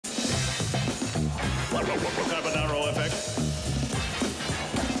Carbonaro effect.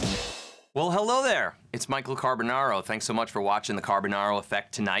 Well, hello there. It's Michael Carbonaro. Thanks so much for watching the Carbonaro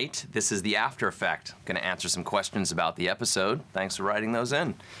Effect tonight. This is the After Effect. I'm gonna answer some questions about the episode. Thanks for writing those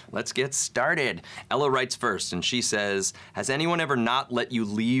in. Let's get started. Ella writes first, and she says, has anyone ever not let you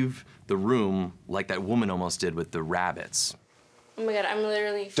leave the room like that woman almost did with the rabbits? Oh my God, I'm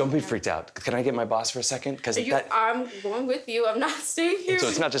literally... Don't be freaked out. Can I get my boss for a second? Because I'm going with you. I'm not staying here. So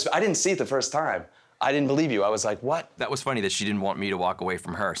it's not just, I didn't see it the first time. I didn't believe you. I was like, what? That was funny that she didn't want me to walk away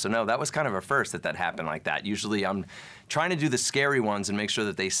from her. So no, that was kind of a first that happened like that. Usually I'm trying to do the scary ones and make sure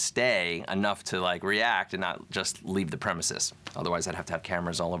that they stay enough to like react and not just leave the premises. Otherwise I'd have to have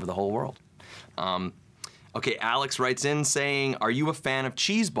cameras all over the whole world. Okay, Alex writes in saying, are you a fan of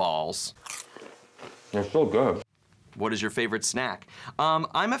cheese balls? They're so good. What is your favorite snack?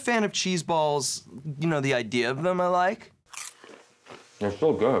 I'm a fan of cheese balls. You know, the idea of them I like. They're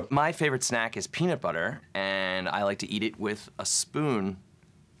so good. My favorite snack is peanut butter, and I like to eat it with a spoon.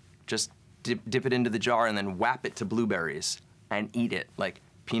 Just dip it into the jar and then whap it to blueberries and eat it. Like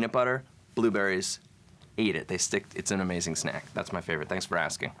peanut butter, blueberries, eat it. They stick, it's an amazing snack. That's my favorite. Thanks for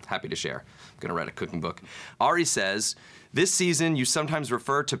asking. Happy to share. I'm gonna write a cooking book. Ari says, this season you sometimes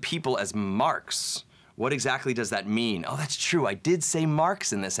refer to people as marks. What exactly does that mean? Oh, that's true. I did say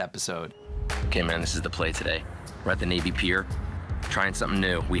marks in this episode. Okay, man, this is the play today. We're at the Navy Pier. Trying something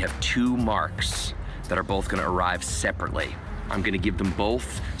new. We have two marks that are both gonna arrive separately. I'm gonna give them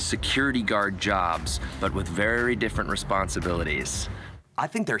both security guard jobs, but with very different responsibilities. I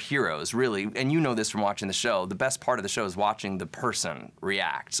think they're heroes, really, and you know this from watching the show. The best part of the show is watching the person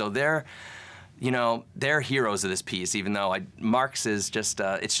react. So they're, you know, they're heroes of this piece, even though marks is just,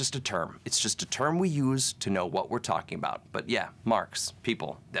 it's just a term. It's just a term we use to know what we're talking about. But yeah, marks,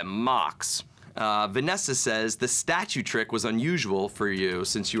 people, they're marks. Vanessa says, the statue trick was unusual for you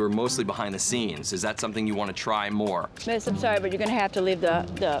since you were mostly behind the scenes. Is that something you want to try more? Miss, I'm sorry, but you're gonna have to leave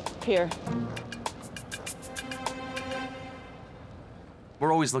the pier.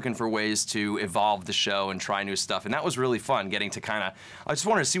 We're always looking for ways to evolve the show and try new stuff, and that was really fun, getting to I just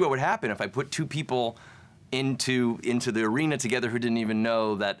wanted to see what would happen if I put two people into the arena together who didn't even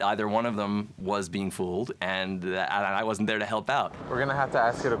know that either one of them was being fooled, and I wasn't there to help out. We're gonna have to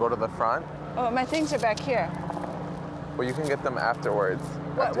ask you to go to the front. Oh, my things are back here. Well, you can get them afterwards.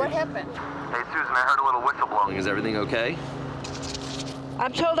 What happened? Hey, Susan, I heard a little whistle blowing. Is everything okay?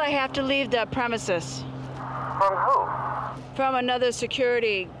 I'm told I have to leave the premises. From who? From another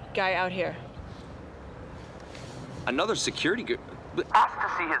security guy out here. Another security guard? Ask to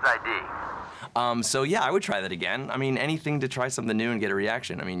see his ID. So yeah, I would try that again. I mean, anything to try something new and get a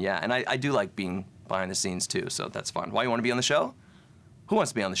reaction. I mean, yeah, and I do like being behind the scenes too, so that's fun. Why, you want to be on the show? Who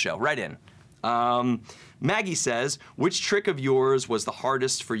wants to be on the show? Write in. Maggie says, which trick of yours was the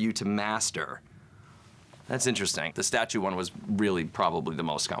hardest for you to master? That's interesting. The statue one was really probably the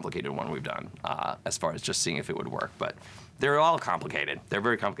most complicated one we've done, as far as just seeing if it would work, but they're all complicated. They're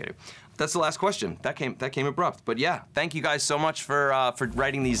very complicated. That's the last question. That came abrupt. But yeah, thank you guys so much for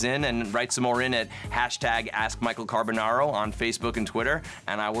writing these in, and write some more in at #AskMichaelCarbonaro on Facebook and Twitter,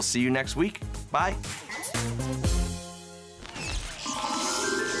 and I will see you next week. Bye.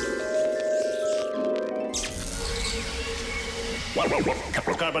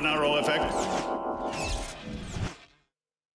 Carbonaro effect.